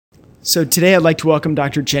So today I'd like to welcome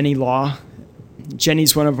Dr. Jenny Law.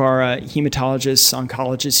 Jenny's one of our hematologists,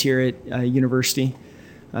 oncologists here at university.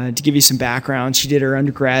 To give you some background, she did her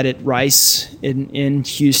undergrad at Rice in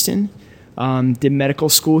Houston, did medical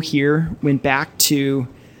school here, went back to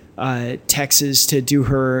Texas to do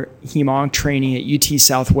her hem-onc training at UT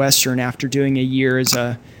Southwestern after doing a year as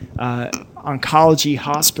a oncology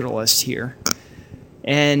hospitalist here.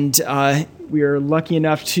 And we are lucky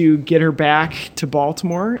enough to get her back to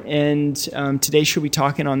Baltimore, and today she'll be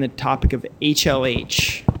talking on the topic of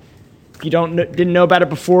HLH. If you didn't know about it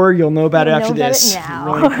before, you'll know about it after this.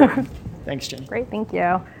 Now. Really Thanks, Jenny. Great, thank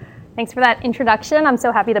you. Thanks for that introduction. I'm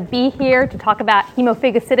so happy to be here to talk about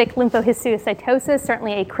hemophagocytic lymphohistiocytosis,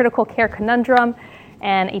 certainly a critical care conundrum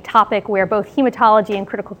and a topic where both hematology and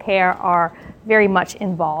critical care are very much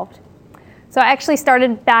involved. So I actually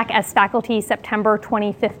started back as faculty September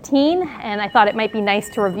 2015, and I thought it might be nice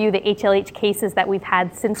to review the HLH cases that we've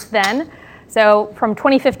had since then. So from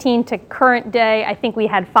 2015 to current day, I think we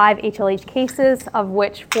had 5 HLH cases, of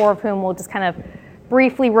which 4 of whom we'll just kind of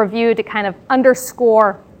briefly review to kind of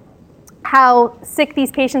underscore how sick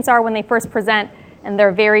these patients are when they first present and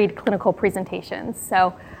their varied clinical presentations.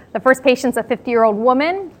 So the first patient's a 50-year-old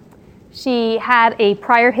woman. She had a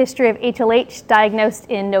prior history of HLH diagnosed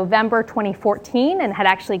in November 2014 and had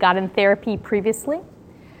actually gotten therapy previously.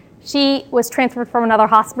 She was transferred from another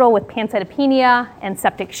hospital with pancytopenia and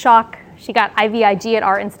septic shock. She got IVIG at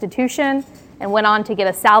our institution and went on to get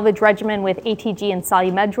a salvage regimen with ATG and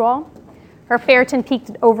Solumedrol. Her ferritin peaked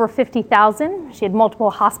at over 50,000. She had multiple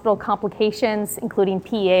hospital complications, including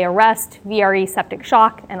PEA arrest, VRE septic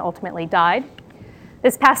shock, and ultimately died.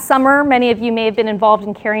 This past summer, many of you may have been involved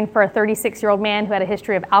in caring for a 36-year-old man who had a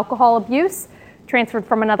history of alcohol abuse, transferred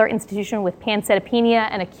from another institution with pancytopenia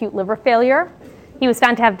and acute liver failure. He was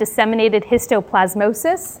found to have disseminated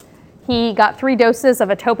histoplasmosis. He got 3 doses of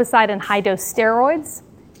etoposide and high-dose steroids.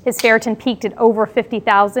 His ferritin peaked at over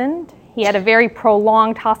 50,000. He had a very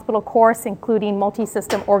prolonged hospital course, including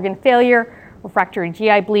multi-system organ failure, refractory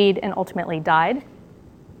GI bleed, and ultimately died.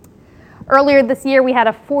 Earlier this year, we had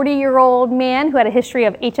a 40-year-old man who had a history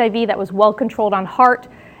of HIV that was well controlled on heart,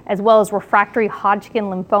 as well as refractory Hodgkin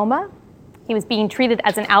lymphoma. He was being treated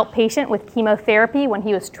as an outpatient with chemotherapy when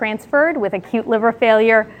he was transferred with acute liver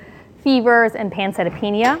failure, fevers, and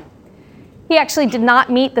pancytopenia. He actually did not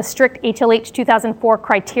meet the strict HLH 2004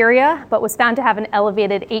 criteria, but was found to have an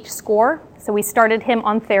elevated H score, so we started him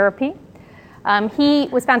on therapy. He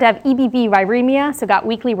was found to have EBV viremia, so got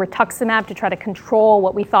weekly rituximab to try to control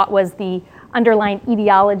what we thought was the underlying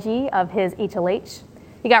etiology of his HLH.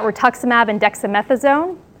 He got rituximab and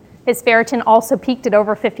dexamethasone. His ferritin also peaked at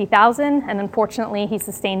over 50,000, and unfortunately he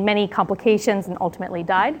sustained many complications and ultimately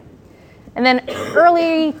died. And then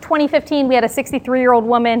early 2015, we had a 63-year-old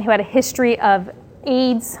woman who had a history of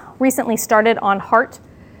AIDS, recently started on heart.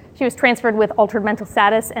 She was transferred with altered mental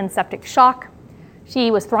status and septic shock.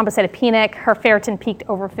 She was thrombocytopenic. Her ferritin peaked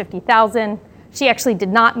over 50,000. She actually did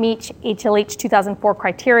not meet HLH 2004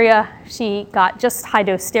 criteria. She got just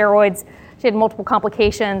high-dose steroids. She had multiple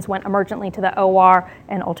complications, went emergently to the OR,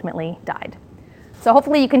 and ultimately died. So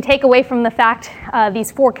hopefully you can take away from the fact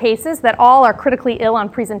these 4 cases that all are critically ill on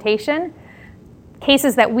presentation.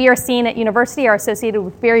 Cases that we are seeing at university are associated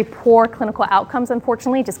with very poor clinical outcomes,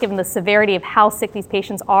 unfortunately, just given the severity of how sick these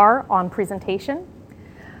patients are on presentation.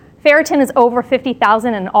 Ferritin is over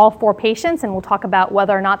 50,000 in all 4 patients, and we'll talk about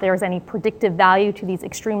whether or not there is any predictive value to these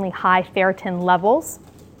extremely high ferritin levels.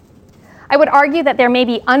 I would argue that there may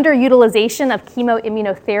be underutilization of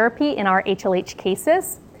chemoimmunotherapy in our HLH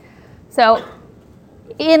cases. So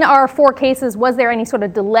in our 4 cases, was there any sort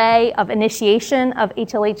of delay of initiation of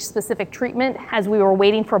HLH-specific treatment as we were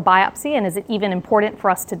waiting for biopsy, and is it even important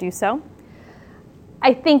for us to do so?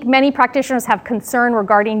 I think many practitioners have concern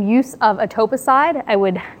regarding use of etoposide. I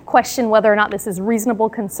would question whether or not this is reasonable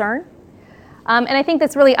concern. And I think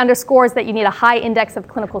this really underscores that you need a high index of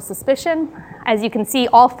clinical suspicion. As you can see,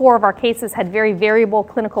 all 4 of our cases had very variable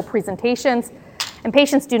clinical presentations, and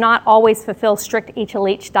patients do not always fulfill strict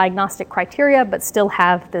HLH diagnostic criteria, but still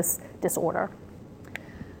have this disorder.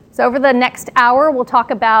 So over the next hour, we'll talk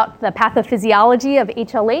about the pathophysiology of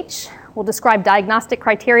HLH. We'll describe diagnostic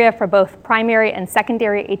criteria for both primary and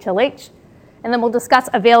secondary HLH, and then we'll discuss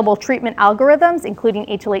available treatment algorithms, including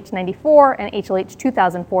HLH-94 and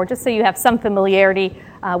HLH-2004, just so you have some familiarity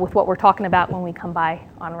with what we're talking about when we come by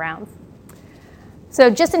on rounds. So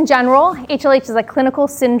just in general, HLH is a clinical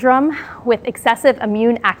syndrome with excessive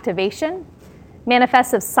immune activation,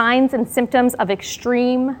 manifests of signs and symptoms of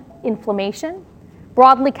extreme inflammation,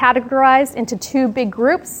 broadly categorized into 2 big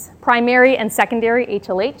groups, primary and secondary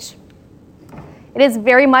HLH. It is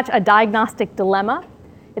very much a diagnostic dilemma.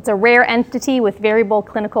 It's a rare entity with variable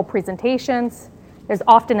clinical presentations. There's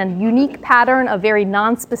often a unique pattern of very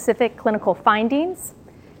nonspecific clinical findings,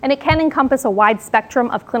 and it can encompass a wide spectrum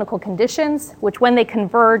of clinical conditions, which when they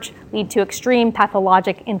converge lead to extreme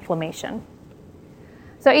pathologic inflammation.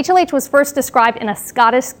 So HLH was first described in a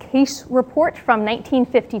Scottish case report from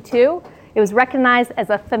 1952. It was recognized as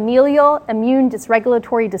a familial immune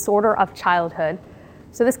dysregulatory disorder of childhood.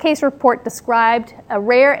 So this case report described a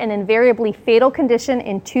rare and invariably fatal condition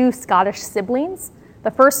in two Scottish siblings.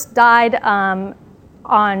 The first died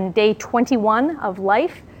on day 21 of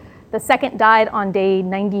life. The second died on day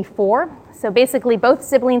 94. So basically both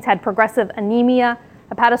siblings had progressive anemia,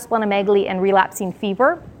 hepatosplenomegaly, and relapsing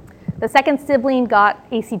fever. The second sibling got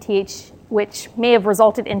ACTH, which may have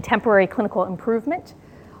resulted in temporary clinical improvement.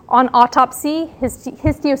 On autopsy,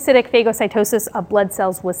 histiocytic phagocytosis of blood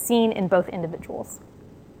cells was seen in both individuals.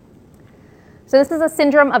 So this is a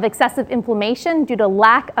syndrome of excessive inflammation due to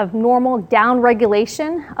lack of normal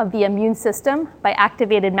downregulation of the immune system by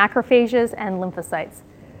activated macrophages and lymphocytes.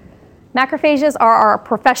 Macrophages are our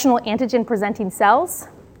professional antigen-presenting cells.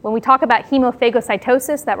 When we talk about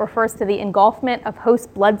hemophagocytosis, that refers to the engulfment of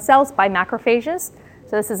host blood cells by macrophages.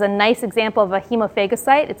 So this is a nice example of a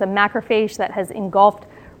hemophagocyte. It's a macrophage that has engulfed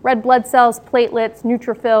red blood cells, platelets,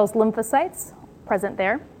 neutrophils, lymphocytes present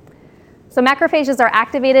there. So macrophages are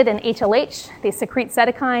activated in HLH. They secrete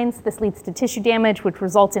cytokines. This leads to tissue damage, which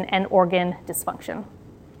results in end organ dysfunction.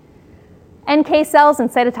 NK cells and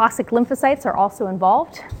cytotoxic lymphocytes are also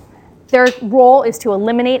involved. Their role is to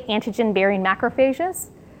eliminate antigen-bearing macrophages.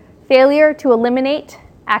 Failure to eliminate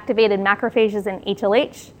activated macrophages in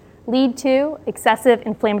HLH lead to excessive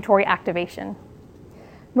inflammatory activation.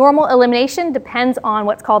 Normal elimination depends on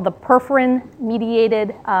what's called the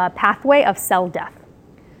perforin-mediated pathway of cell death.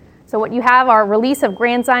 So what you have are release of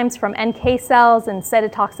granzymes from NK cells and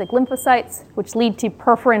cytotoxic lymphocytes, which lead to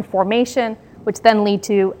perforin formation, which then lead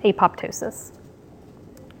to apoptosis.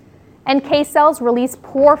 NK cells release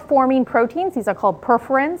pore-forming proteins, these are called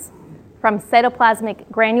perforins, from cytoplasmic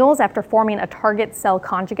granules after forming a target cell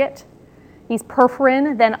conjugate. These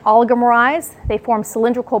perforin then oligomerize, they form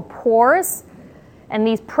cylindrical pores, and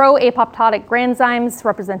these pro-apoptotic granzymes,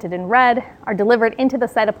 represented in red, are delivered into the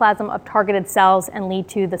cytoplasm of targeted cells and lead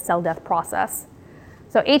to the cell death process.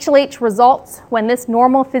 So HLH results when this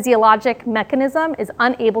normal physiologic mechanism is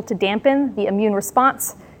unable to dampen the immune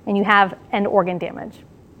response and you have end organ damage.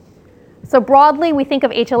 So broadly, we think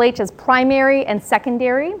of HLH as primary and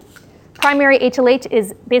secondary. Primary HLH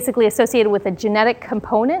is basically associated with a genetic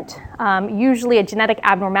component, usually a genetic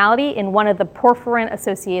abnormality in one of the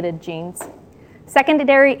perforin-associated genes.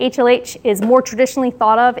 Secondary HLH is more traditionally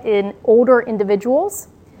thought of in older individuals.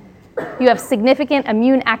 You have significant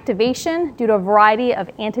immune activation due to a variety of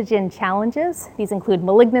antigen challenges. These include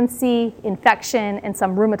malignancy, infection, and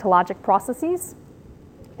some rheumatologic processes.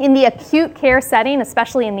 In the acute care setting,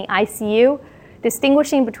 especially in the ICU,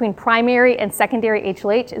 distinguishing between primary and secondary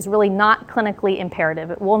HLH is really not clinically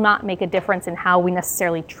imperative. It will not make a difference in how we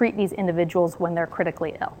necessarily treat these individuals when they're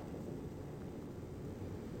critically ill.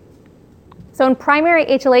 So in primary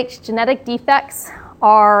HLH, genetic defects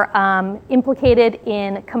are implicated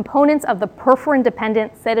in components of the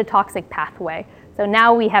perforin-dependent cytotoxic pathway. So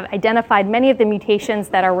now we have identified many of the mutations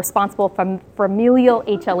that are responsible for familial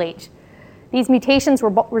HLH. These mutations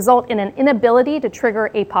result in an inability to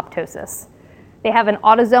trigger apoptosis. They have an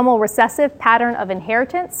autosomal recessive pattern of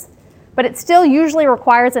inheritance, but it still usually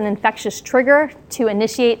requires an infectious trigger to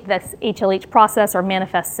initiate this HLH process or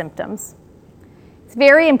manifest symptoms. It's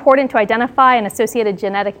very important to identify an associated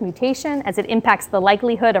genetic mutation as it impacts the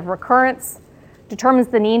likelihood of recurrence, determines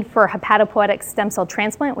the need for hepatopoietic stem cell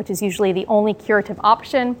transplant, which is usually the only curative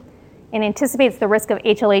option, and anticipates the risk of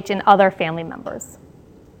HLH in other family members.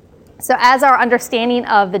 So as our understanding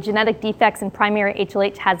of the genetic defects in primary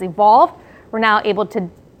HLH has evolved, we're now able to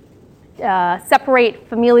separate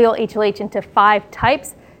familial HLH into 5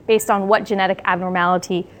 types based on what genetic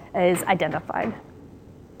abnormality is identified.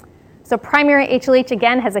 So primary HLH,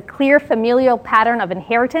 again, has a clear familial pattern of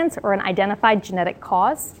inheritance or an identified genetic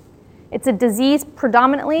cause. It's a disease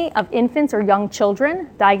predominantly of infants or young children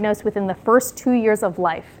diagnosed within the first 2 years of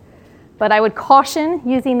life. But I would caution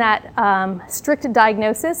using that strict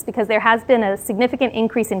diagnosis because there has been a significant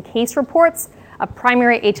increase in case reports of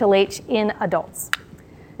primary HLH in adults.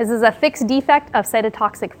 This is a fixed defect of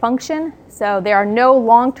cytotoxic function, so there are no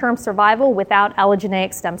long-term survival without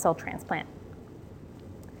allogeneic stem cell transplant.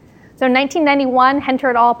 So in 1991, Henter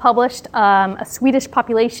et al. Published a Swedish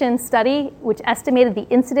population study which estimated the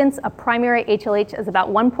incidence of primary HLH as about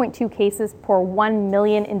 1.2 cases per 1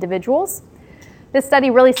 million individuals. This study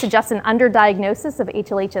really suggests an underdiagnosis of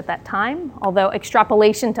HLH at that time, although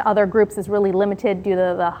extrapolation to other groups is really limited due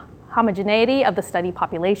to the homogeneity of the study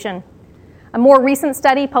population. A more recent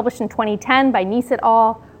study published in 2010 by Nice et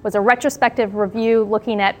al. Was a retrospective review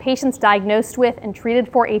looking at patients diagnosed with and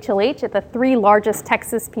treated for HLH at the 3 largest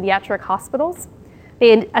Texas pediatric hospitals.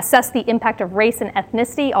 They assessed the impact of race and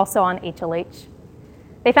ethnicity also on HLH.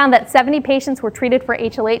 They found that 70 patients were treated for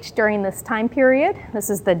HLH during this time period. This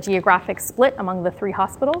is the geographic split among the 3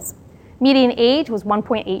 hospitals. Median age was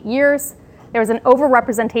 1.8 years. There was an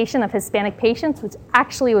overrepresentation of Hispanic patients, which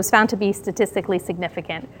actually was found to be statistically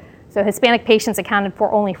significant. So Hispanic patients accounted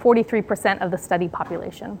for only 43% of the study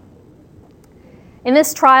population. In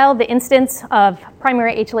this trial, the incidence of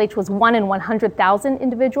primary HLH was 1 in 100,000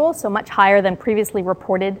 individuals, so much higher than previously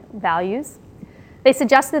reported values. They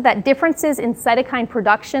suggested that differences in cytokine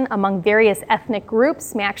production among various ethnic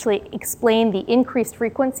groups may actually explain the increased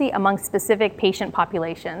frequency among specific patient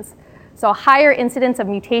populations. So a higher incidence of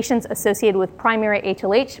mutations associated with primary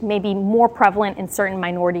HLH may be more prevalent in certain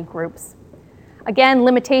minority groups. Again,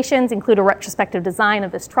 limitations include a retrospective design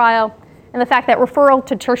of this trial and the fact that referral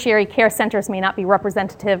to tertiary care centers may not be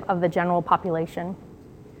representative of the general population.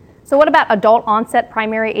 So what about adult onset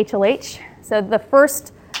primary HLH? So the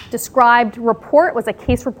first described report was a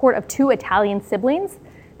case report of 2 Italian siblings.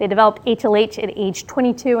 They developed HLH at age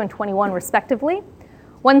 22 and 21 respectively.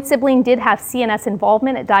 One sibling did have CNS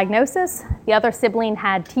involvement at diagnosis. The other sibling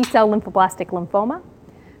had T-cell lymphoblastic lymphoma.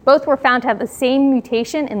 Both were found to have the same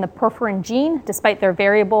mutation in the perforin gene despite their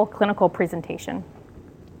variable clinical presentation.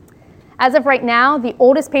 As of right now, the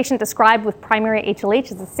oldest patient described with primary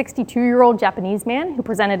HLH is a 62-year-old Japanese man who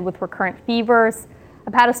presented with recurrent fevers,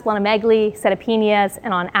 hepatosplenomegaly, cytopenias,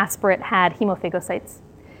 and on aspirate had hemophagocytes.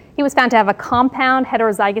 He was found to have a compound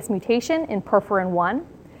heterozygous mutation in perforin 1.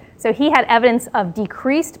 So he had evidence of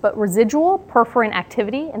decreased but residual perforin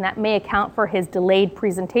activity, and that may account for his delayed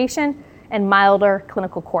presentation and milder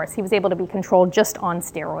clinical course. He was able to be controlled just on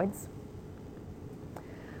steroids.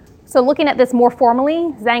 So looking at this more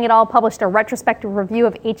formally, Zhang et al. Published a retrospective review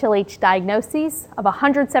of HLH diagnoses of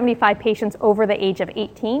 175 patients over the age of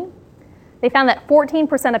 18. They found that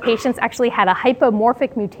 14% of patients actually had a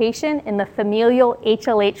hypomorphic mutation in the familial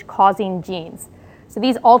HLH causing genes. So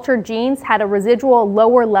these altered genes had a residual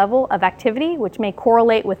lower level of activity, which may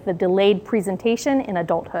correlate with the delayed presentation in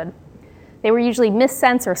adulthood. They were usually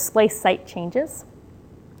missense or splice site changes.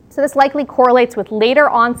 So this likely correlates with later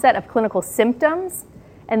onset of clinical symptoms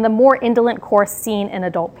and the more indolent course seen in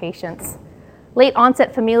adult patients. Late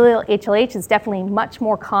onset familial HLH is definitely much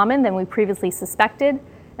more common than we previously suspected,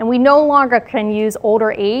 and we no longer can use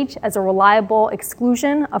older age as a reliable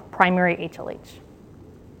exclusion of primary HLH.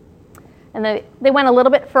 And they went a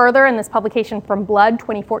little bit further in this publication from Blood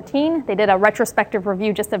 2014. They did a retrospective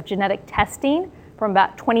review just of genetic testing from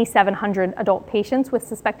about 2,700 adult patients with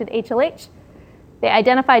suspected HLH. They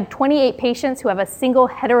identified 28 patients who have a single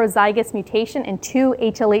heterozygous mutation in 2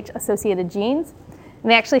 HLH-associated genes.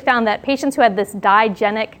 And they actually found that patients who had this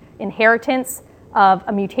digenic inheritance of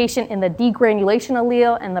a mutation in the degranulation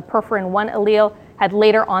allele and the perforin 1 allele had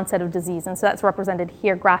later onset of disease. And so that's represented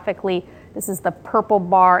here graphically. This is the purple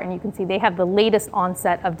bar, and you can see they have the latest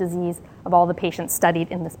onset of disease of all the patients studied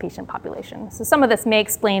in this patient population. So some of this may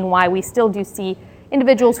explain why we still do see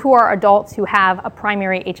individuals who are adults who have a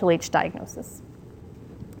primary HLH diagnosis.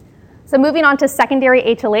 So moving on to secondary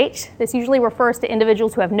HLH, this usually refers to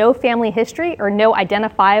individuals who have no family history or no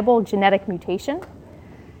identifiable genetic mutation.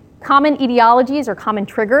 Common etiologies or common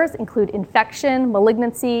triggers include infection,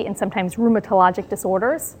 malignancy, and sometimes rheumatologic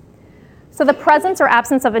disorders. So the presence or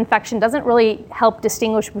absence of infection doesn't really help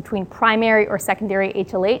distinguish between primary or secondary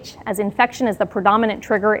HLH, as infection is the predominant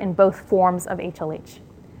trigger in both forms of HLH.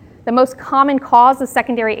 The most common cause of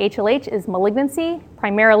secondary HLH is malignancy,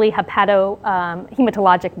 primarily hematologic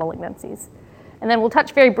malignancies. And then we'll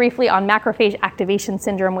touch very briefly on macrophage activation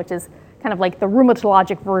syndrome, which is kind of like the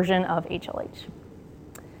rheumatologic version of HLH.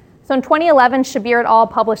 So in 2011, Shabir et al.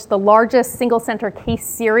 Published the largest single-center case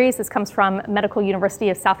series. This comes from Medical University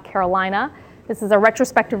of South Carolina. This is a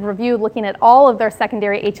retrospective review looking at all of their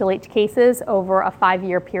secondary HLH cases over a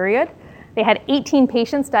 5-year period. They had 18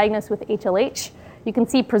 patients diagnosed with HLH. You can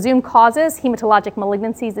see presumed causes, hematologic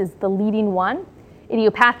malignancies is the leading one,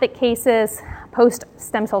 idiopathic cases,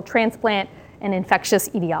 post-stem cell transplant, and infectious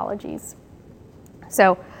etiologies.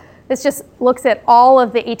 So this just looks at all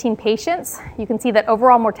of the 18 patients. You can see that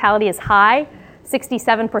overall mortality is high.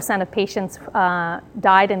 67% of patients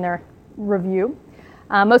died in their review.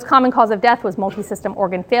 Most common cause of death was multisystem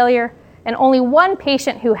organ failure, and only one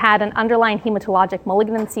patient who had an underlying hematologic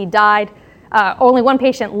malignancy died. Only one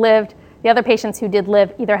patient lived. The other patients who did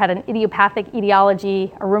live either had an idiopathic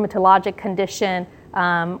etiology, a rheumatologic condition,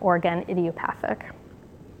 or again, idiopathic.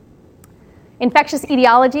 Infectious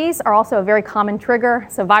etiologies are also a very common trigger.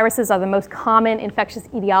 So viruses are the most common infectious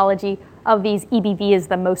etiology. Of these, EBV is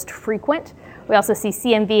the most frequent. We also see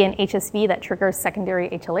CMV and HSV that triggers secondary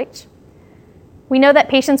HLH. We know that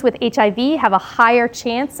patients with HIV have a higher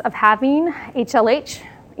chance of having HLH.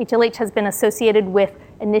 HLH has been associated with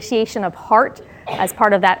initiation of heart as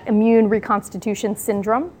part of that immune reconstitution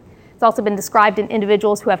syndrome. It's also been described in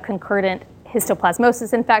individuals who have concurrent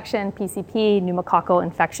histoplasmosis infection, PCP, pneumococcal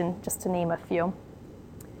infection, just to name a few.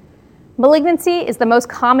 Malignancy is the most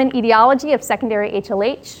common etiology of secondary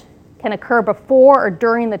HLH, can occur before or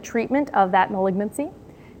during the treatment of that malignancy,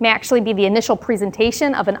 may actually be the initial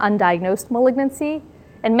presentation of an undiagnosed malignancy,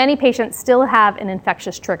 and many patients still have an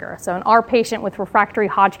infectious trigger. So in our patient with refractory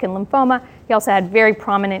Hodgkin lymphoma, he also had very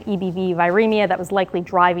prominent EBV viremia that was likely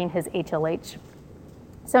driving his HLH.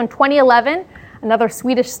 So in 2011, another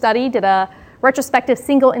Swedish study did a retrospective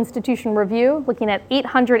single institution review looking at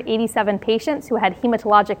 887 patients who had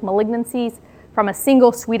hematologic malignancies from a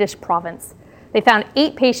single Swedish province. They found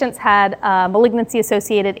 8 patients had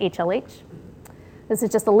malignancy-associated HLH. This is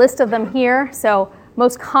just a list of them here. So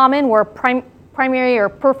most common were primary or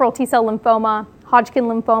peripheral T-cell lymphoma, Hodgkin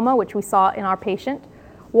lymphoma, which we saw in our patient,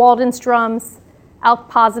 Waldenstrom's,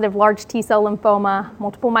 ALK-positive large T-cell lymphoma,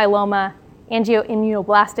 multiple myeloma,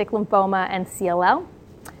 angioimmunoblastic lymphoma, and CLL.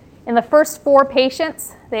 In the first 4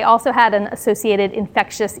 patients, they also had an associated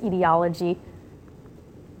infectious etiology.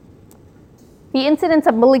 The incidence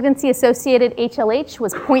of malignancy-associated HLH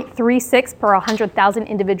was 0.36 per 100,000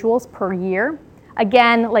 individuals per year.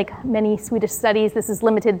 Again, like many Swedish studies, this is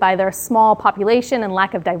limited by their small population and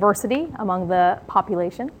lack of diversity among the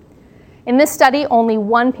population. In this study, only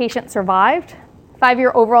 1 patient survived.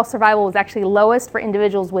 5-year overall survival was actually lowest for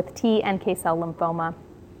individuals with T and NK cell lymphoma.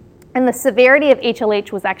 And the severity of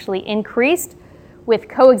HLH was actually increased with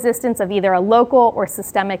coexistence of either a local or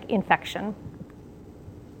systemic infection.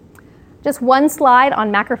 Just one slide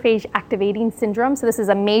on macrophage activating syndrome. So this is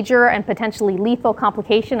a major and potentially lethal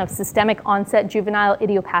complication of systemic onset juvenile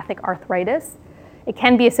idiopathic arthritis. It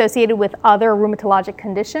can be associated with other rheumatologic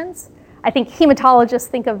conditions. I think hematologists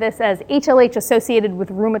think of this as HLH associated with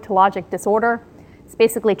rheumatologic disorder. It's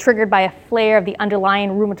basically triggered by a flare of the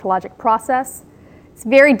underlying rheumatologic process. It's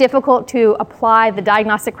very difficult to apply the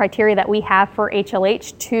diagnostic criteria that we have for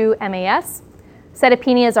HLH to MAS.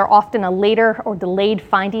 Cytopenias are often a later or delayed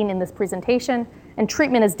finding in this presentation, and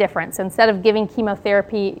treatment is different. So instead of giving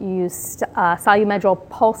chemotherapy, you use Solu-Medrol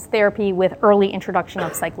pulse therapy with early introduction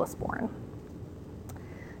of cyclosporin.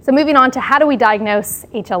 So moving on to how do we diagnose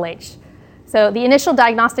HLH? So the initial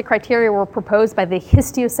diagnostic criteria were proposed by the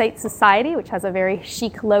Histiocyte Society, which has a very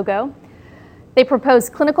chic logo. They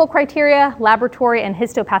proposed clinical criteria, laboratory, and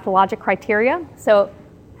histopathologic criteria. So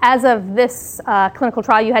as of this clinical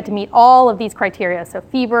trial, you had to meet all of these criteria. So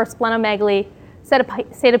fever, splenomegaly,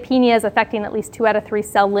 cytopenias affecting at least 2 out of 3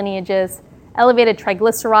 cell lineages, elevated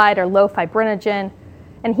triglyceride or low fibrinogen,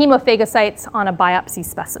 and hemophagocytes on a biopsy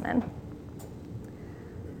specimen.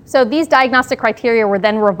 So these diagnostic criteria were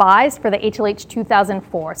then revised for the HLH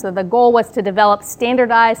 2004. So the goal was to develop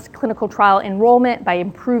standardized clinical trial enrollment by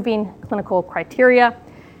improving clinical criteria.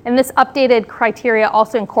 And this updated criteria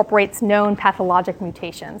also incorporates known pathologic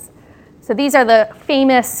mutations. So these are the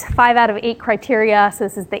famous 5 out of 8 criteria. So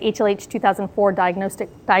this is the HLH 2004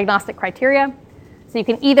 diagnostic criteria. So you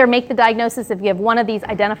can either make the diagnosis if you have one of these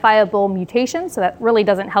identifiable mutations, so that really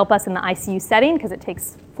doesn't help us in the ICU setting because it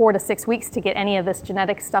takes 4 to 6 weeks to get any of this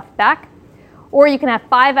genetic stuff back. Or you can have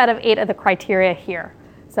 5 out of 8 of the criteria here.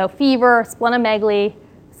 So fever, splenomegaly,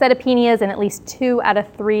 cytopenias in at least 2 out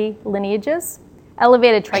of 3 lineages,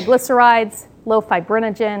 elevated triglycerides, low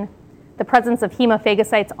fibrinogen, the presence of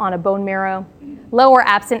hemophagocytes on a bone marrow, low or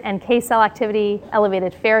absent NK cell activity,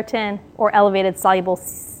 elevated ferritin, or elevated soluble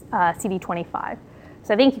CD25.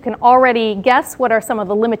 So I think you can already guess what are some of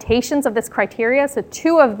the limitations of this criteria. So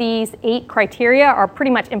 2 of these 8 criteria are pretty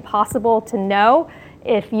much impossible to know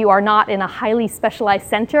if you are not in a highly specialized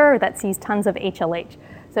center that sees tons of HLH.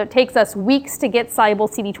 So it takes us weeks to get soluble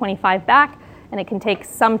CD25 back, and it can take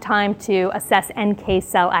some time to assess NK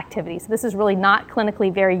cell activity. So this is really not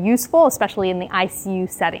clinically very useful, especially in the ICU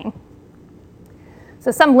setting. So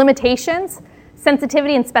some limitations.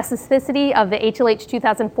 Sensitivity and specificity of the HLH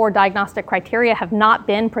 2004 diagnostic criteria have not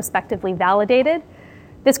been prospectively validated.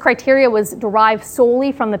 This criteria was derived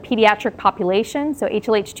solely from the pediatric population. So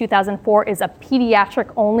HLH 2004 is a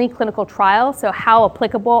pediatric-only clinical trial. So how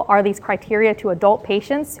applicable are these criteria to adult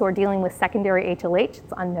patients who are dealing with secondary HLH?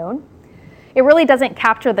 It's unknown. it really doesn't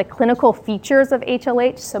capture the clinical features of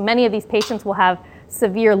HLH. So many of these patients will have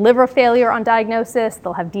severe liver failure on diagnosis,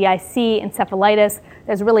 they'll have DIC, encephalitis.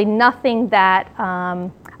 There's really nothing that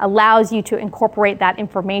allows you to incorporate that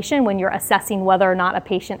information when you're assessing whether or not a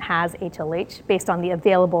patient has HLH based on the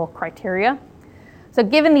available criteria. So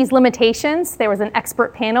given these limitations, there was an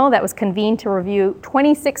expert panel that was convened to review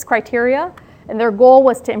 26 criteria, and their goal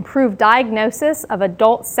was to improve diagnosis of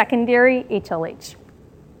adult secondary HLH.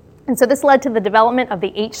 And so this led to the development of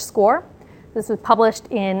the H-score. This was published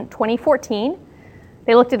in 2014.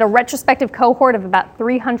 They looked at a retrospective cohort of about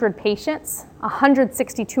 300 patients,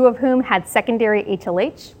 162 of whom had secondary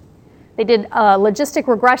HLH. They did a logistic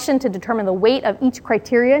regression to determine the weight of each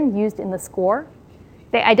criterion used in the score.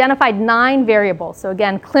 They identified 9 variables, so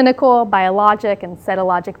again, clinical, biologic, and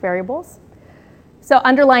cytologic variables. So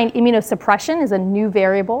underlying immunosuppression is a new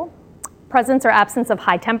variable. Presence or absence of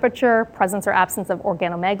high temperature, presence or absence of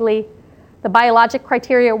organomegaly. The biologic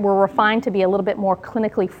criteria were refined to be a little bit more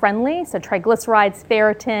clinically friendly, so triglycerides,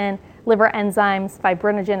 ferritin, liver enzymes,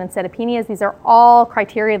 fibrinogen, and cytopenias. These are all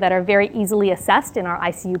criteria that are very easily assessed in our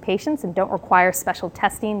ICU patients and don't require special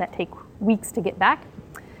testing that take weeks to get back.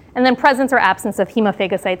 And then presence or absence of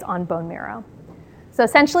hemophagocytes on bone marrow. So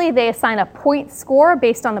essentially, they assign a point score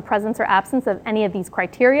based on the presence or absence of any of these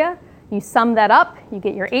criteria. You sum that up, you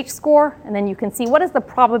get your H-score, and then you can see what is the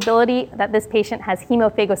probability that this patient has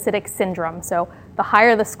hemophagocytic syndrome. So the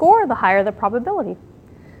higher the score, the higher the probability.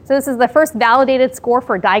 So this is the first validated score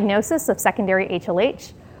for diagnosis of secondary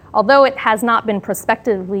HLH. Although it has not been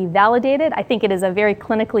prospectively validated, I think it is a very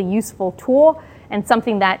clinically useful tool and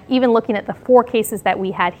something that, even looking at the 4 cases that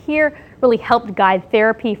we had here, really helped guide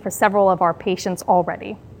therapy for several of our patients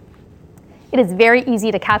already. It is very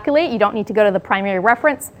easy to calculate. You don't need to go to the primary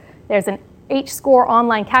reference. There's an H-score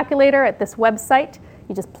online calculator at this website.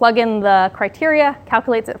 You just plug in the criteria,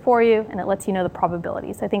 calculates it for you, and it lets you know the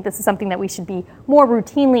probabilities. I think this is something that we should be more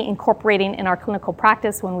routinely incorporating in our clinical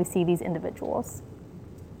practice when we see these individuals.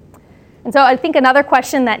 And so I think another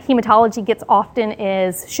question that hematology gets often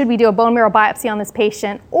is, should we do a bone marrow biopsy on this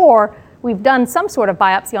patient? Or we've done some sort of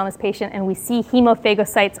biopsy on this patient and we see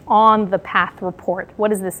hemophagocytes on the path report.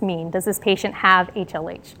 What does this mean? Does this patient have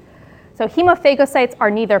HLH? So hemophagocytes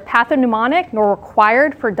are neither pathognomonic nor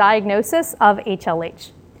required for diagnosis of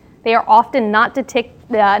HLH. They are often not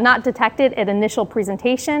detected at initial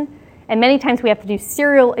presentation, and many times we have to do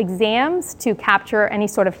serial exams to capture any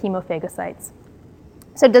sort of hemophagocytes.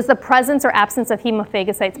 So does the presence or absence of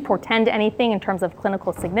hemophagocytes portend anything in terms of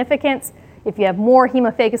clinical significance? If you have more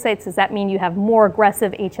hemophagocytes, does that mean you have more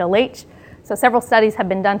aggressive HLH? So several studies have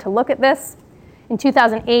been done to look at this. In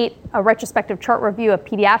 2008, a retrospective chart review of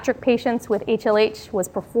pediatric patients with HLH was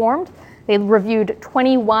performed. They reviewed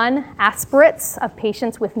 21 aspirates of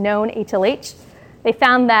patients with known HLH. They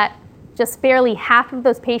found that just barely half of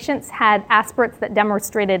those patients had aspirates that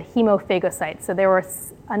demonstrated hemophagocytes. So there were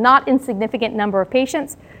a not insignificant number of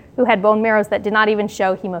patients who had bone marrows that did not even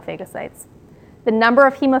show hemophagocytes. The number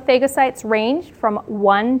of hemophagocytes ranged from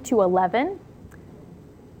 1 to 11.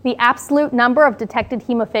 The absolute number of detected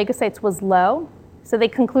hemophagocytes was low. So they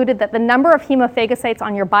concluded that the number of hemophagocytes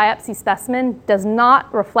on your biopsy specimen does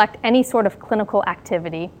not reflect any sort of clinical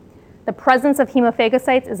activity. The presence of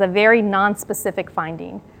hemophagocytes is a very nonspecific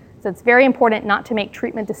finding. So it's very important not to make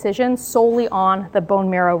treatment decisions solely on the bone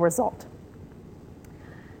marrow result.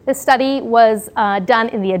 This study was done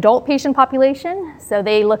in the adult patient population. So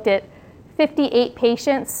they looked at 58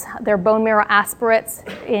 patients, their bone marrow aspirates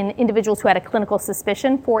in individuals who had a clinical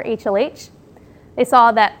suspicion for HLH. They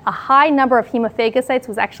saw that a high number of hemophagocytes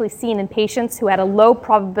was actually seen in patients who had a low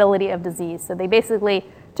probability of disease. So they basically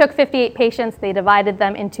took 58 patients, they divided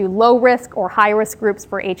them into low risk or high risk groups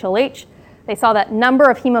for HLH. They saw that number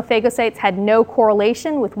of hemophagocytes had no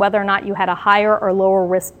correlation with whether or not you had a higher or lower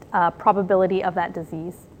risk probability of that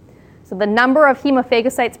disease. So the number of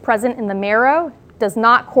hemophagocytes present in the marrow does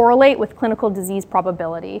not correlate with clinical disease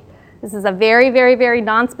probability. This is a very, very, very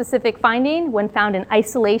nonspecific finding when found in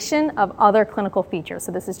isolation of other clinical features.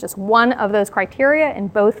 So this is just one of those criteria in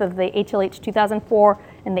both of the HLH 2004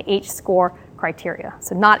 and the H-score criteria.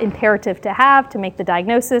 So not imperative to have to make the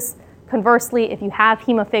diagnosis. Conversely, if you have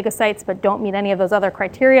hemophagocytes but don't meet any of those other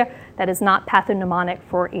criteria, that is not pathognomonic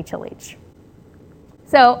for HLH.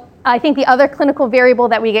 So I think the other clinical variable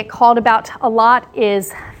that we get called about a lot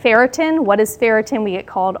is ferritin. What is ferritin? We get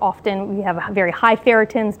called often, we have very high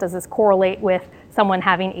ferritins. Does this correlate with someone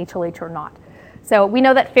having HLH or not? So we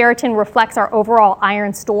know that ferritin reflects our overall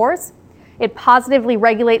iron stores. It positively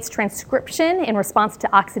regulates transcription in response to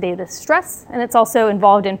oxidative stress, and it's also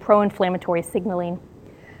involved in pro-inflammatory signaling.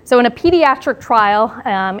 So in a pediatric trial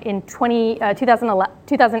in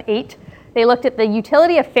 2008, They looked at the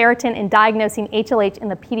utility of ferritin in diagnosing HLH in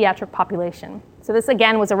the pediatric population. So this,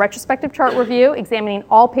 again, was a retrospective chart review examining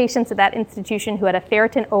all patients at that institution who had a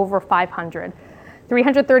ferritin over 500.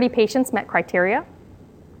 330 patients met criteria.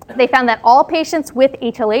 They found that all patients with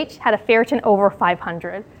HLH had a ferritin over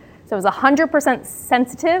 500. So it was 100%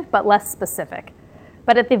 sensitive, but less specific.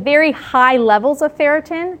 But at the very high levels of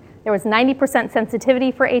ferritin, there was 90%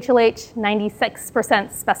 sensitivity for HLH, 96%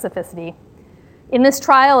 specificity. In this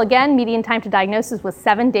trial, again, median time to diagnosis was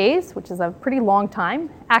 7 days, which is a pretty long time.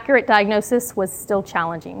 Accurate diagnosis was still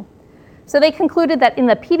challenging. So they concluded that in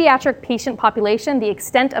the pediatric patient population, the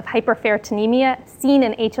extent of hyperferritinemia seen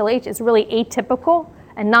in HLH is really atypical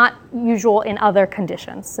and not usual in other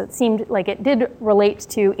conditions. So it seemed like it did relate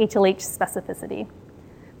to HLH specificity.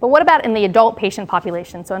 But what about in the adult patient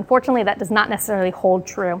population? So unfortunately, that does not necessarily hold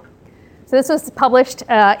true. So this was published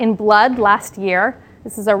in Blood last year.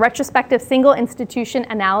 This is a retrospective single institution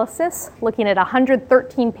analysis looking at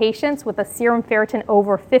 113 patients with a serum ferritin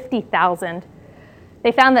over 50,000.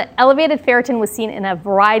 They found that elevated ferritin was seen in a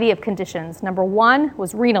variety of conditions. Number 1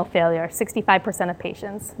 was renal failure, 65% of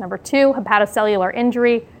patients. Number 2, hepatocellular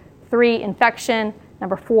injury. 3, infection.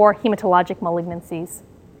 Number 4, hematologic malignancies.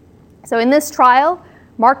 So in this trial,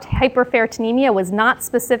 marked hyperferritinemia was not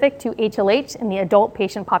specific to HLH in the adult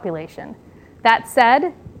patient population. That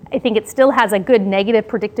said, I think it still has a good negative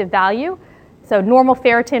predictive value. So normal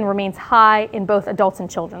ferritin remains high in both adults and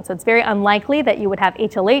children. So it's very unlikely that you would have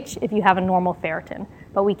HLH if you have a normal ferritin.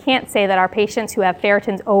 But we can't say that our patients who have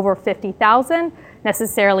ferritins over 50,000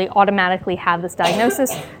 necessarily automatically have this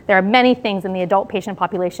diagnosis. There are many things in the adult patient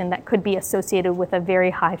population that could be associated with a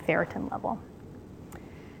very high ferritin level.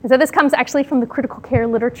 And so this comes actually from the critical care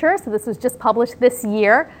literature. So this was just published this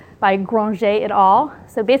year by Granger et al.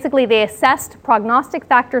 So basically they assessed prognostic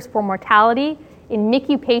factors for mortality in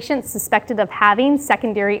MICU patients suspected of having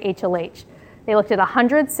secondary HLH. They looked at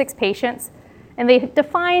 106 patients, and they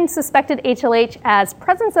defined suspected HLH as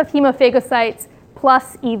presence of hemophagocytes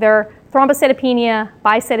plus either thrombocytopenia,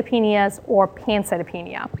 bicytopenias, or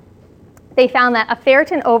pancytopenia. They found that a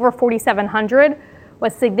ferritin over 4,700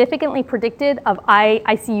 was significantly predictive of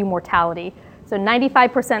ICU mortality. So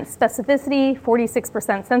 95% specificity,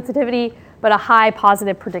 46% sensitivity, but a high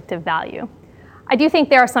positive predictive value. I do think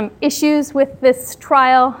there are some issues with this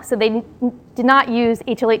trial. So they did not use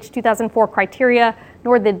HLH 2004 criteria,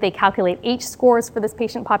 nor did they calculate H scores for this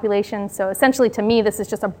patient population. So essentially to me, this is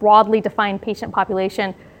just a broadly defined patient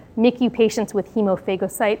population, MICU patients with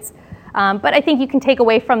hemophagocytes. But I think you can take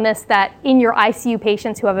away from this that in your ICU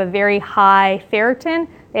patients who have a very high ferritin,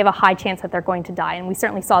 they have a high chance that they're going to die. And we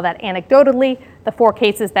certainly saw that anecdotally. The 4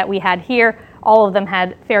 cases that we had here, all of them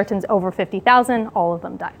had ferritins over 50,000, all of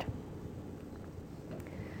them died.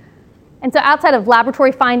 And so outside of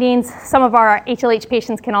laboratory findings, some of our HLH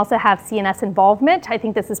patients can also have CNS involvement. I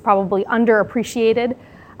think this is probably underappreciated.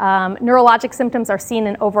 Neurologic symptoms are seen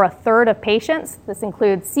in over 1/3 of patients. This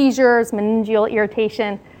includes seizures, meningeal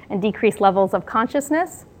irritation, and decreased levels of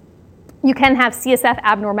consciousness. You can have CSF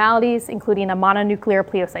abnormalities, including a mononuclear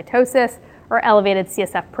pleocytosis or elevated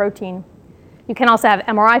CSF protein. You can also have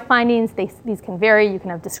MRI findings. These can vary. You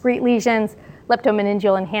can have discrete lesions,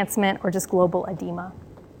 leptomeningeal enhancement, or just global edema.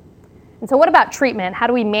 And so what about treatment? How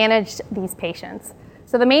do we manage these patients?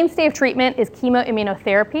 So the mainstay of treatment is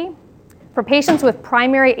chemoimmunotherapy. For patients with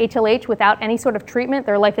primary HLH without any sort of treatment,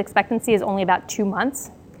 their life expectancy is only about 2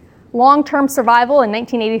 months. Long-term survival in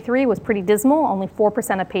 1983 was pretty dismal. Only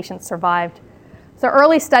 4% of patients survived. So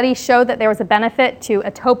early studies showed that there was a benefit to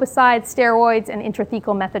etoposide, steroids, and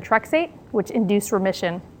intrathecal methotrexate, which induced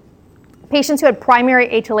remission. Patients who had primary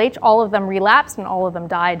HLH, all of them relapsed and all of them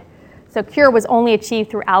died. So cure was only achieved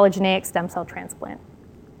through allogeneic stem cell transplant.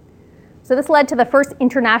 So this led to the first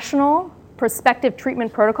international prospective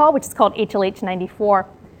treatment protocol, which is called HLH-94.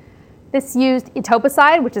 This used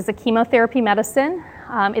etoposide, which is a chemotherapy medicine.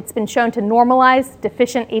 It's been shown to normalize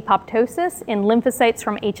deficient apoptosis in lymphocytes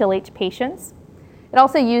from HLH patients. It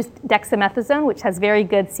also used dexamethasone, which has very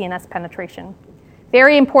good CNS penetration.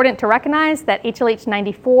 Very important to recognize that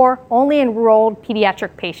HLH-94 only enrolled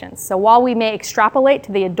pediatric patients. So while we may extrapolate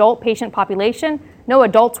to the adult patient population, no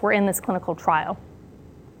adults were in this clinical trial.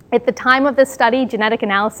 At the time of this study, genetic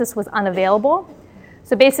analysis was unavailable.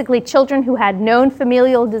 So basically, children who had known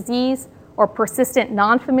familial disease or persistent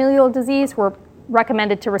non-familial disease were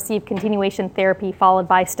recommended to receive continuation therapy followed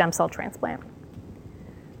by stem cell transplant.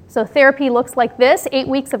 So therapy looks like this: 8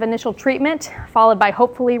 weeks of initial treatment, followed by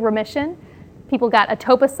hopefully remission. People got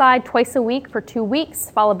etoposide twice a week for 2 weeks,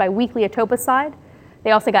 followed by weekly etoposide.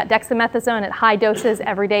 They also got dexamethasone at high doses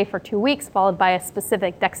every day for 2 weeks, followed by a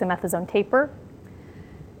specific dexamethasone taper.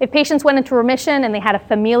 If patients went into remission and they had a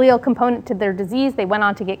familial component to their disease, they went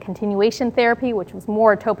on to get continuation therapy, which was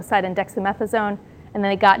more etoposide and dexamethasone, and then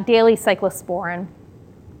they got daily cyclosporin.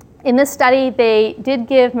 In this study, they did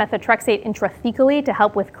give methotrexate intrathecally to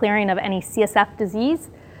help with clearing of any CSF disease,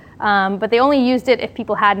 but they only used it if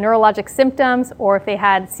people had neurologic symptoms or if they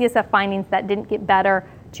had CSF findings that didn't get better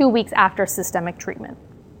 2 weeks after systemic treatment.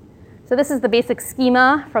 So this is the basic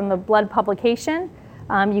schema from the Blood publication.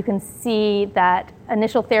 You can see that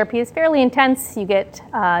initial therapy is fairly intense. You get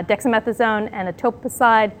dexamethasone and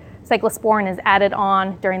etoposide. Cyclosporin is added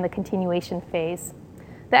on during the continuation phase.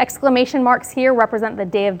 The exclamation marks here represent the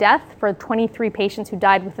day of death for 23 patients who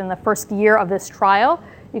died within the first year of this trial.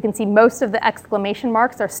 You can see most of the exclamation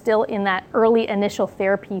marks are still in that early initial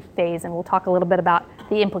therapy phase, and we'll talk a little bit about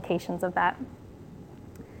the implications of that.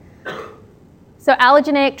 So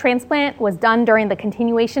allogeneic transplant was done during the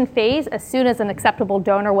continuation phase as soon as an acceptable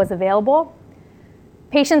donor was available.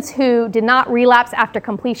 Patients who did not relapse after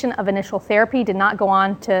completion of initial therapy did not go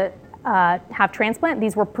on to have transplant.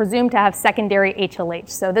 These were presumed to have secondary HLH.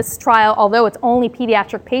 So this trial, although it's only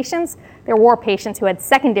pediatric patients, there were patients who had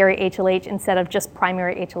secondary HLH instead of just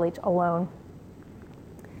primary HLH alone.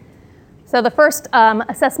 So the first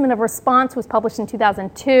assessment of response was published in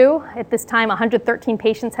 2002. At this time, 113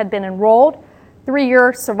 patients had been enrolled.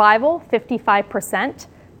 3-year survival, 55%.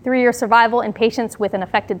 3-year survival in patients with an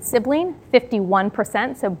affected sibling,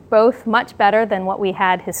 51%, so both much better than what we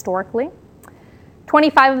had historically.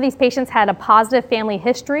 25 of these patients had a positive family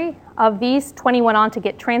history. Of these, 20 went on to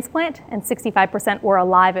get transplant, and 65% were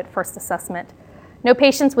alive at first assessment. No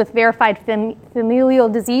patients with verified familial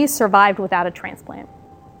disease survived without a transplant.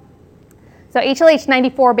 So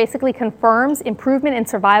HLH-94 basically confirms improvement in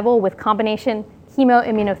survival with combination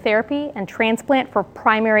chemoimmunotherapy and transplant for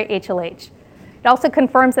primary HLH. It also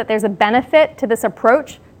confirms that there's a benefit to this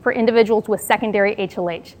approach for individuals with secondary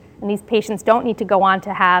HLH, and these patients don't need to go on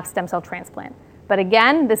to have stem cell transplant. But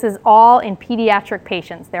again, this is all in pediatric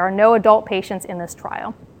patients. There are no adult patients in this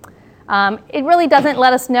trial. It really doesn't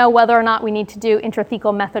let us know whether or not we need to do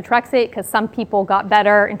intrathecal methotrexate because some people got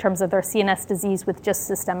better in terms of their CNS disease with just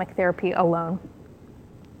systemic therapy alone.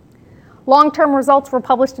 Long-term results were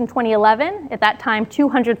published in 2011. At that time,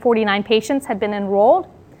 249 patients had been enrolled.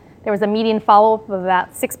 There was a median follow-up of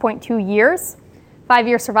about 6.2 years.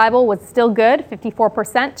 5-year survival was still good,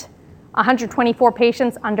 54%. 124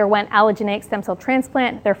 patients underwent allogeneic stem cell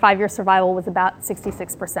transplant. Their 5-year survival was about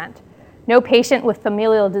 66%. No patient with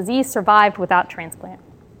familial disease survived without transplant.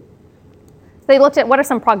 So they looked at what are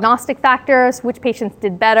some prognostic factors, which patients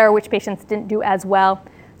did better, which patients didn't do as well.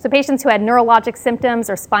 So patients who had neurologic symptoms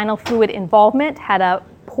or spinal fluid involvement had a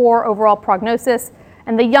poor overall prognosis,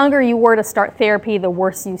 and the younger you were to start therapy, the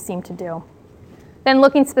worse you seemed to do. Then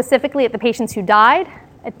looking specifically at the patients who died,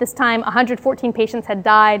 at this time 114 patients had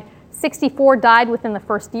died, 64 died within the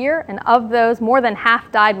first year, and of those, more than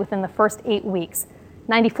half died within the first 8 weeks.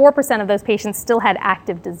 94% of those patients still had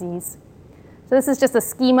active disease. So this is just a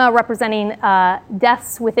schema representing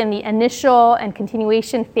deaths within the initial and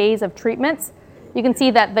continuation phase of treatments. You can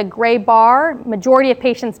see that the gray bar, majority of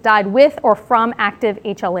patients died with or from active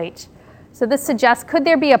HLH. So this suggests, could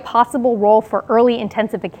there be a possible role for early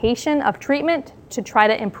intensification of treatment to try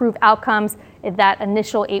to improve outcomes in that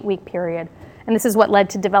initial 8-week period? And this is what led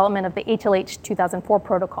to development of the HLH 2004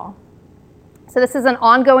 protocol. So this is an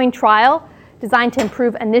ongoing trial designed to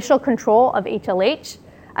improve initial control of HLH.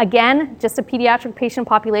 Again, just a pediatric patient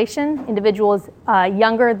population, individuals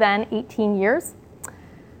younger than 18 years.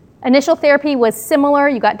 Initial therapy was similar.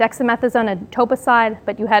 You got dexamethasone and etoposide,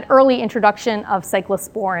 but you had early introduction of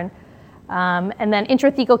cyclosporin. And then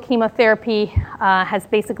intrathecal chemotherapy has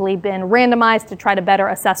basically been randomized to try to better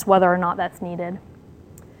assess whether or not that's needed.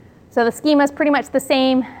 So the schema is pretty much the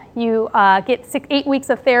same. You get 8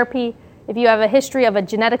 weeks of therapy. If you have a history of a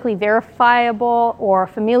genetically verifiable or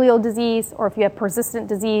familial disease, or if you have persistent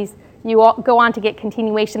disease, you go on to get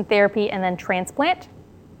continuation therapy and then transplant.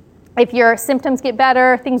 If your symptoms get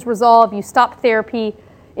better, things resolve, you stop therapy.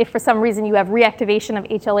 If for some reason you have reactivation of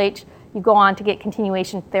HLH, you go on to get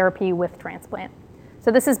continuation therapy with transplant.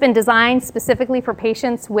 So this has been designed specifically for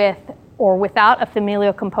patients with or without a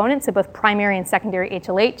familial component, so both primary and secondary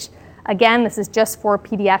HLH. Again, this is just for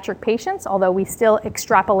pediatric patients, although we still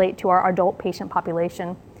extrapolate to our adult patient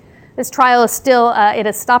population. This trial is still, it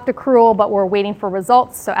has stopped accrual, but we're waiting for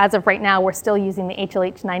results. So as of right now, we're still using the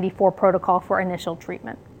HLH-94 protocol for initial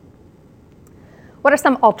treatment. What are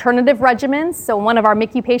some alternative regimens? So one of our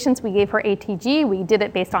MICU patients, we gave her ATG. We did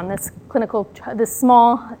it based on this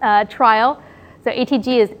small trial. So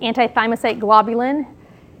ATG is antithymocyte globulin.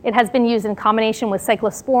 It has been used in combination with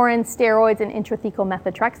cyclosporin, steroids, and intrathecal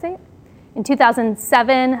methotrexate. In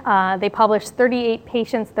 2007, they published 38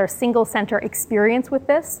 patients, their single center experience with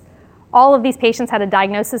this. All of these patients had a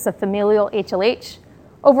diagnosis of familial HLH.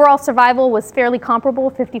 Overall survival was fairly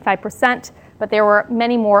comparable, 55%, but there were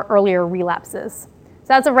many more earlier relapses.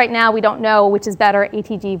 So as of right now, we don't know which is better,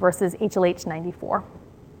 ATG versus HLH94.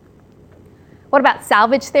 What about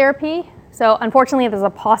salvage therapy? So unfortunately, there's a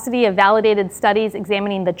paucity of validated studies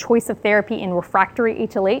examining the choice of therapy in refractory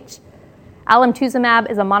HLH. Alemtuzumab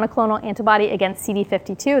is a monoclonal antibody against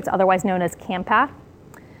CD52. It's otherwise known as Campath.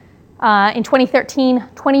 In 2013,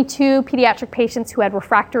 22 pediatric patients who had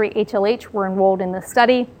refractory HLH were enrolled in this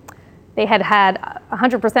study. They had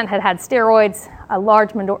 100% had had steroids,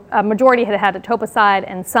 a majority had had etoposide,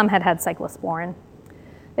 and some had had cyclosporin.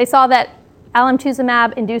 They saw that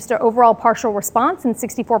alemtuzumab induced an overall partial response in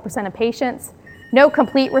 64% of patients. No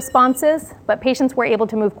complete responses, but patients were able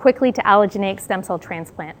to move quickly to allogeneic stem cell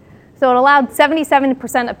transplant. So it allowed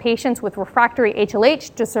 77% of patients with refractory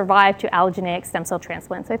HLH to survive to allogeneic stem cell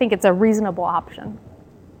transplant. So I think it's a reasonable option.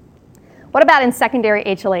 What about in secondary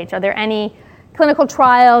HLH? Are there any clinical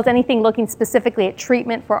trials, anything looking specifically at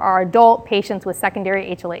treatment for our adult patients with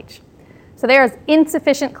secondary HLH? So there's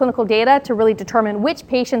insufficient clinical data to really determine which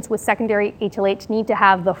patients with secondary HLH need to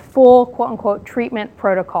have the full quote-unquote treatment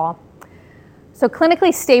protocol. So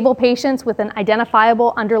clinically stable patients with an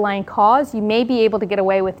identifiable underlying cause, you may be able to get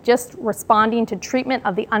away with just responding to treatment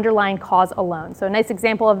of the underlying cause alone. So a nice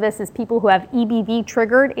example of this is people who have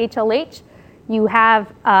EBV-triggered HLH. You have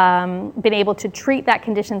been able to treat that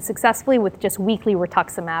condition successfully with just weekly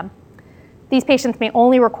rituximab. These patients may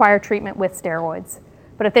only require treatment with steroids.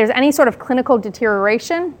 But if there's any sort of clinical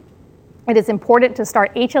deterioration, it is important to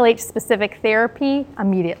start HLH-specific therapy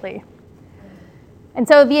immediately. And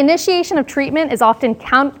so the initiation of treatment is often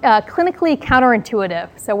clinically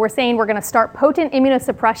counterintuitive. So we're saying we're going to start potent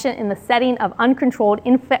immunosuppression in the setting of uncontrolled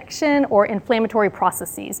infection or inflammatory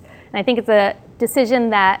processes. And I think it's a decision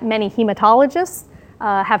that many hematologists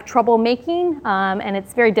have trouble making, and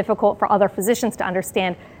it's very difficult for other physicians to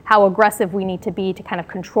understand how aggressive we need to be to kind of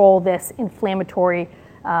control this inflammatory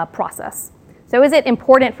process. So is it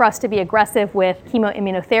important for us to be aggressive with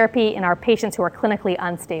chemoimmunotherapy in our patients who are clinically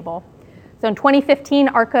unstable? So in 2015,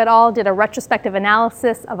 Arca et al. Did a retrospective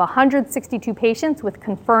analysis of 162 patients with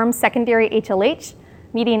confirmed secondary HLH.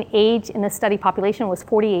 Median age in this study population was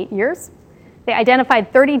 48 years. They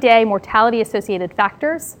identified 30-day mortality-associated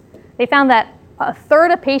factors. They found that a third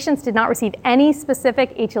of patients did not receive any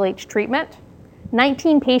specific HLH treatment.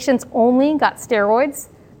 19 patients only got steroids.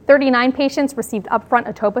 39 patients received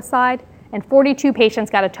upfront etoposide. And 42 patients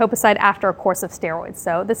got etoposide after a course of steroids.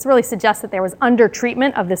 So this really suggests that there was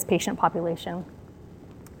under-treatment of this patient population.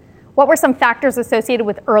 What were some factors associated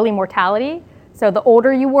with early mortality? So the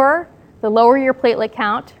older you were, the lower your platelet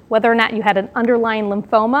count, whether or not you had an underlying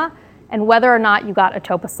lymphoma, and whether or not you got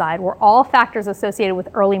etoposide were all factors associated with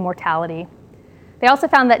early mortality. They also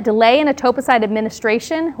found that delay in etoposide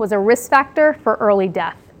administration was a risk factor for early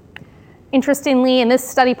death. Interestingly, in this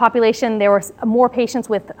study population, there were more patients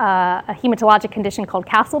with a hematologic condition called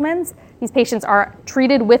Castleman's. These patients are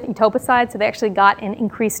treated with etoposide, so they actually got an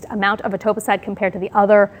increased amount of etoposide compared to the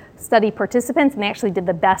other study participants, and they actually did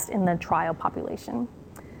the best in the trial population.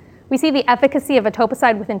 We see the efficacy of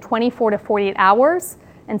etoposide within 24 to 48 hours,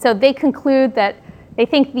 and so they conclude that they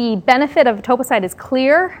think the benefit of etoposide is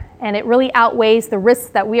clear, and it really outweighs the risks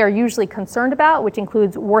that we are usually concerned about, which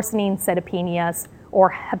includes worsening cytopenias or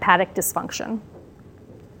hepatic dysfunction.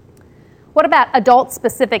 What about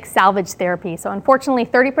adult-specific salvage therapy? So unfortunately,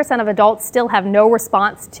 30% of adults still have no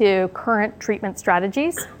response to current treatment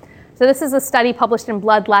strategies. So this is a study published in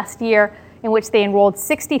Blood last year in which they enrolled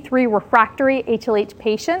 63 refractory HLH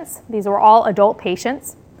patients. These were all adult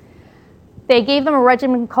patients. They gave them a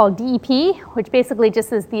regimen called DEP, which basically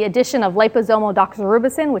just is the addition of liposomal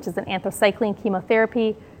doxorubicin, which is an anthracycline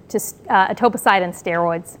chemotherapy, to etoposide and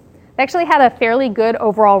steroids. They actually had a fairly good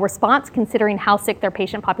overall response considering how sick their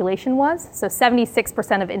patient population was. So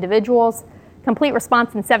 76% of individuals, complete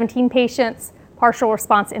response in 17 patients, partial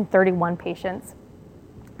response in 31 patients.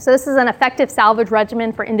 So this is an effective salvage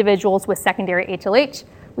regimen for individuals with secondary HLH.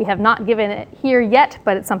 We have not given it here yet,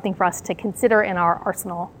 but it's something for us to consider in our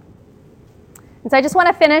arsenal. And so I just want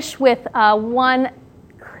to finish with one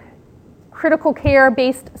critical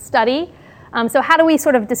care-based study. So how do we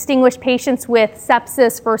sort of distinguish patients with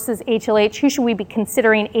sepsis versus HLH? Who should we be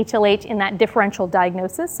considering HLH in that differential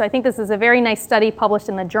diagnosis? So I think this is a very nice study published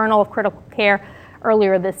in the Journal of Critical Care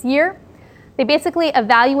earlier this year. They basically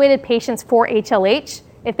evaluated patients for HLH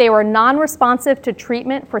if they were non-responsive to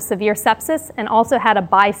treatment for severe sepsis and also had a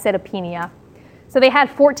bicytopenia. So they had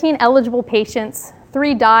 14 eligible patients.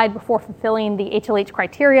 3 died before fulfilling the HLH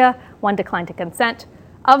criteria, 1 declined to consent.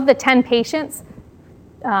 Of the 10 patients,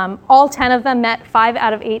 all 10 of them met 5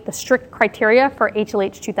 out of 8 the strict criteria for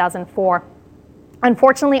HLH 2004.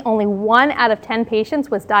 Unfortunately, only 1 out of 10 patients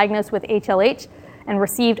was diagnosed with HLH and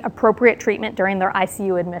received appropriate treatment during their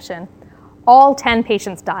ICU admission. All 10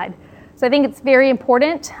 patients died. So I think it's very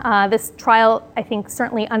important. This trial, I think,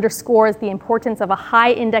 certainly underscores the importance of a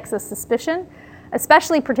high index of suspicion,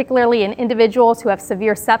 especially particularly in individuals who have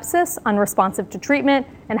severe sepsis, unresponsive to treatment,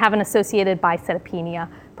 and have an associated bicytopenia.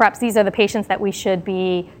 Perhaps these are the patients that we should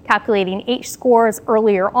be calculating H scores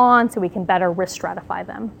earlier on so we can better risk stratify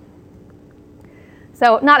them.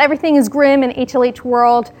 So not everything is grim in HLH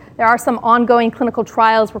world. There are some ongoing clinical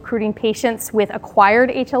trials recruiting patients with acquired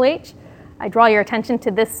HLH. I draw your attention to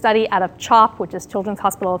this study out of CHOP, which is Children's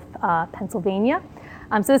Hospital of Pennsylvania.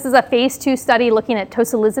 So this is a phase 2 study looking at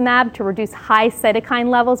tocilizumab to reduce high cytokine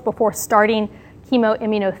levels before starting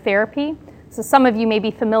chemoimmunotherapy. So some of you may be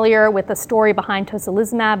familiar with the story behind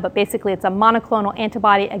tocilizumab, but basically it's a monoclonal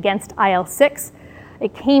antibody against IL-6.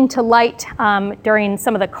 It came to light during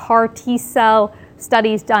some of the CAR T-cell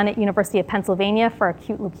studies done at University of Pennsylvania for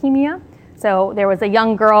acute leukemia. So there was a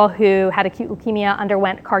young girl who had acute leukemia,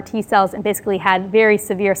 underwent CAR T cells, and basically had very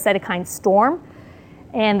severe cytokine storm.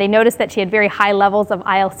 And they noticed that she had very high levels of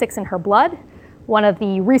IL-6 in her blood. One of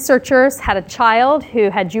the researchers had a child who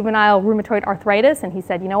had juvenile rheumatoid arthritis, and he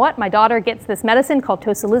said, you know what, my daughter gets this medicine called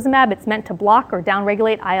tocilizumab. It's meant to block or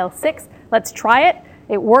downregulate IL-6. Let's try it.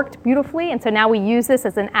 It worked beautifully, and so now we use this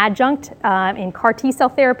as an adjunct in CAR T cell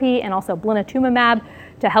therapy and also blinatumomab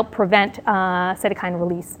to help prevent cytokine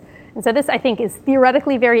release. And so this, I think, is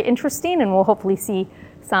theoretically very interesting, and we'll hopefully see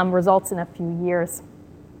some results in a few years.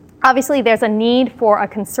 Obviously, there's a need for a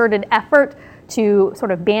concerted effort to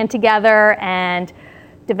sort of band together and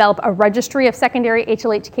develop a registry of secondary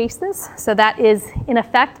HLH cases. So that is in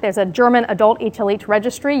effect. There's a German adult HLH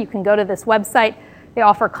registry. You can go to this website. They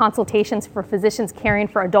offer consultations for physicians caring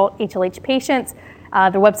for adult HLH patients.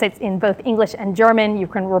 The website's in both English and German. You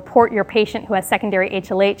can report your patient who has secondary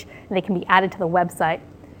HLH, and they can be added to the website.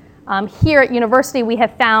 Here at university, we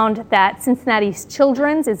have found that Cincinnati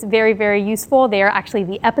Children's is very, very useful. They are actually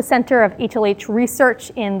the epicenter of HLH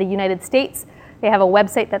research in the United States. They have a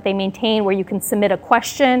website that they maintain where you can submit a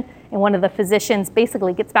question, and one of the physicians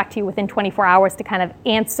basically gets back to you within 24 hours to kind of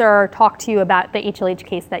answer, talk to you about the HLH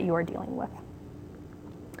case that you are dealing with.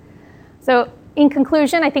 So in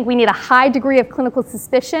conclusion, I think we need a high degree of clinical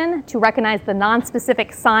suspicion to recognize the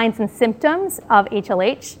nonspecific signs and symptoms of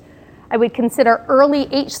HLH. I would consider early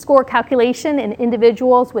H-score calculation in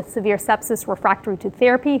individuals with severe sepsis refractory to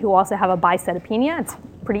therapy who also have a bicytopenia. It's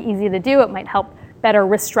pretty easy to do. It might help better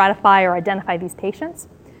risk stratify or identify these patients.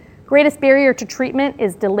 Greatest barrier to treatment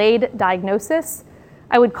is delayed diagnosis.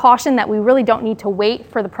 I would caution that we really don't need to wait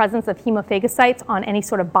for the presence of hemophagocytes on any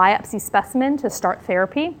sort of biopsy specimen to start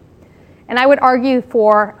therapy. And I would argue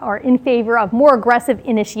for or in favor of more aggressive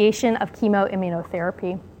initiation of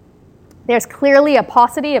chemoimmunotherapy. There's clearly a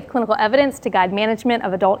paucity of clinical evidence to guide management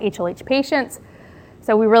of adult HLH patients,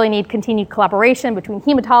 so we really need continued collaboration between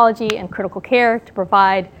hematology and critical care to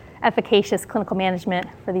provide efficacious clinical management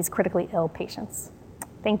for these critically ill patients.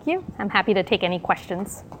 Thank you. I'm happy to take any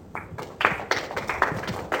questions.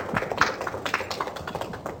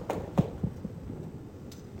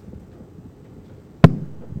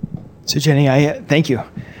 So Jenny, thank you.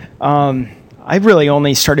 I really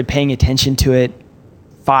only started paying attention to it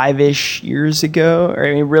 5-ish years ago, or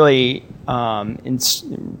I mean, really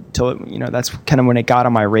until that's kind of when it got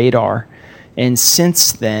on my radar. And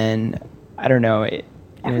since then, I don't know.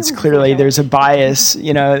 It's clearly there's a bias,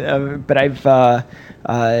 but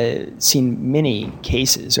I've seen many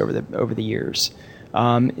cases over the years.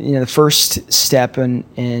 The first step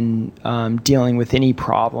in dealing with any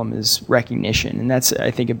problem is recognition, and that's,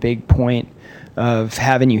 I think, a big point of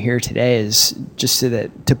having you here today is just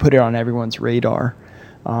to put it on everyone's radar,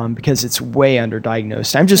 because it's way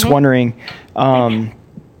underdiagnosed. I'm just wondering,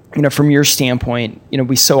 from your standpoint,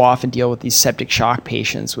 we so often deal with these septic shock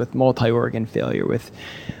patients with multi-organ failure, with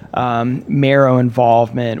marrow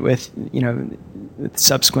involvement, with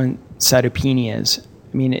subsequent cytopenias.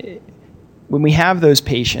 I mean, when we have those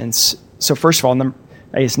patients, so first of all,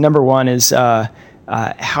 I guess number one is it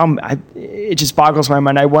just boggles my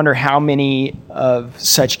mind. I wonder how many of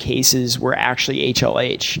such cases were actually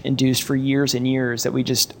HLH induced for years and years that we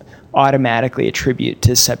just automatically attribute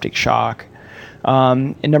to septic shock.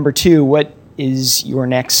 And number two, what is your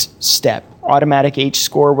next step? Automatic H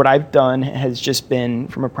score. What I've done has just been,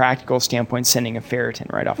 from a practical standpoint, sending a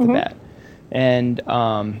ferritin right off the bat. And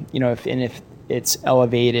if it's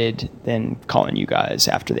elevated, then calling you guys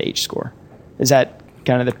after the H score. Is that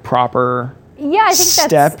kind of the proper Yeah, I think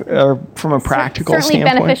step from a practical certainly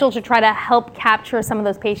standpoint? Beneficial to try to help capture some of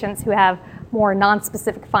those patients who have more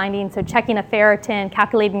non-specific findings. So checking a ferritin,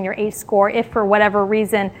 calculating your H score, if for whatever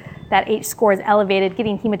reason that H score is elevated,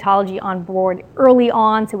 getting hematology on board early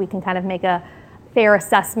on so we can kind of make a fair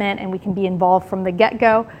assessment and we can be involved from the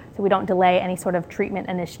get-go so we don't delay any sort of treatment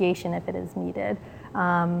initiation if it is needed.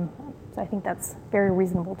 So I think that's very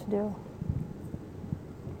reasonable to do.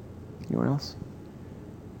 Anyone else?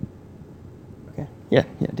 Okay. Yeah,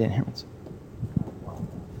 Dan Hermans.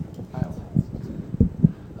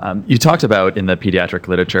 You talked about in the pediatric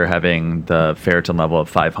literature having the ferritin level of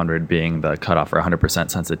 500 being the cutoff for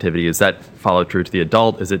 100% sensitivity. Is that follow true to the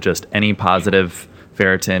adult? Is it just any positive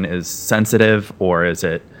ferritin is sensitive, or is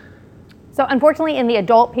it? So unfortunately, in the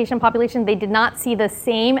adult patient population, they did not see the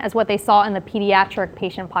same as what they saw in the pediatric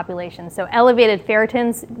patient population. So elevated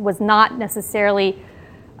ferritins was not necessarily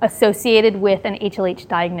associated with an HLH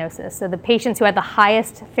diagnosis. So the patients who had the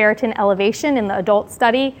highest ferritin elevation in the adult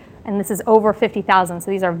study, and this is over 50,000,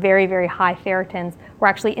 so these are very, very high ferritins, were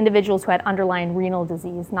actually individuals who had underlying renal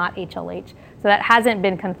disease, not HLH. So that hasn't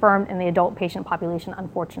been confirmed in the adult patient population,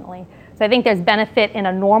 unfortunately. So I think there's benefit in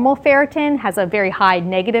a normal ferritin, has a very high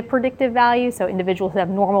negative predictive value, so individuals who have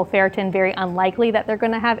normal ferritin, very unlikely that they're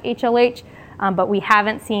going to have HLH, but we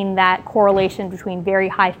haven't seen that correlation between very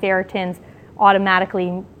high ferritins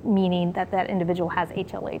automatically meaning that that individual has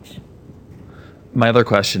HLH. My other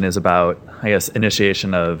question is about, I guess,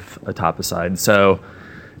 initiation of etoposide. So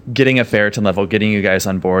getting a ferritin level, getting you guys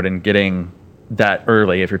on board and getting that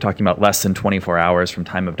early, if you're talking about less than 24 hours from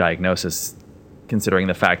time of diagnosis, considering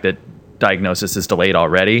the fact that diagnosis is delayed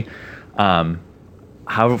already,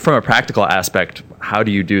 how, from a practical aspect, how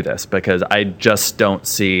do you do this? Because I just don't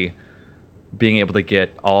see being able to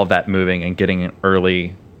get all of that moving and getting an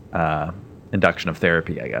early induction of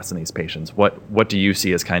therapy, I guess, in these patients. What do you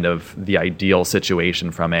see as kind of the ideal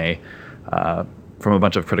situation from a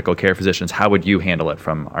bunch of critical care physicians? How would you handle it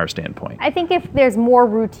from our standpoint? I think if there's more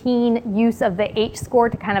routine use of the H score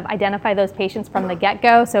to kind of identify those patients from the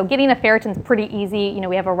get-go. So getting a ferritin is pretty easy.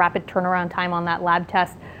 We have a rapid turnaround time on that lab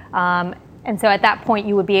test. And so at that point,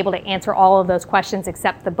 you would be able to answer all of those questions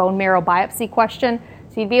except the bone marrow biopsy question.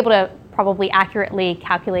 So you'd be able to probably accurately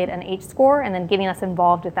calculate an H score and then getting us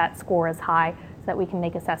involved if that score is high so that we can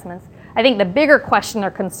make assessments. I think the bigger question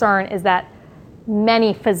or concern is that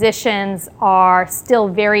many physicians are still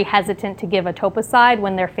very hesitant to give etoposide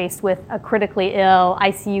when they're faced with a critically ill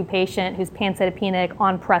ICU patient who's pancytopenic,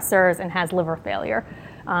 on pressors, and has liver failure.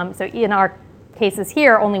 So in our cases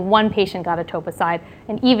here, only one patient got etoposide,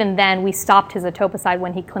 and even then we stopped his etoposide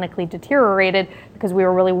when he clinically deteriorated because we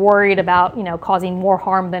were really worried about causing more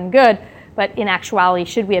harm than good. But in actuality,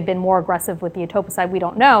 should we have been more aggressive with the etoposide? We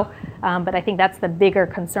don't know, but I think that's the bigger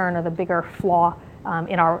concern or the bigger flaw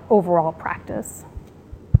in our overall practice.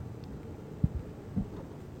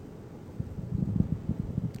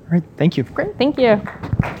 All right, thank you. Great, thank you.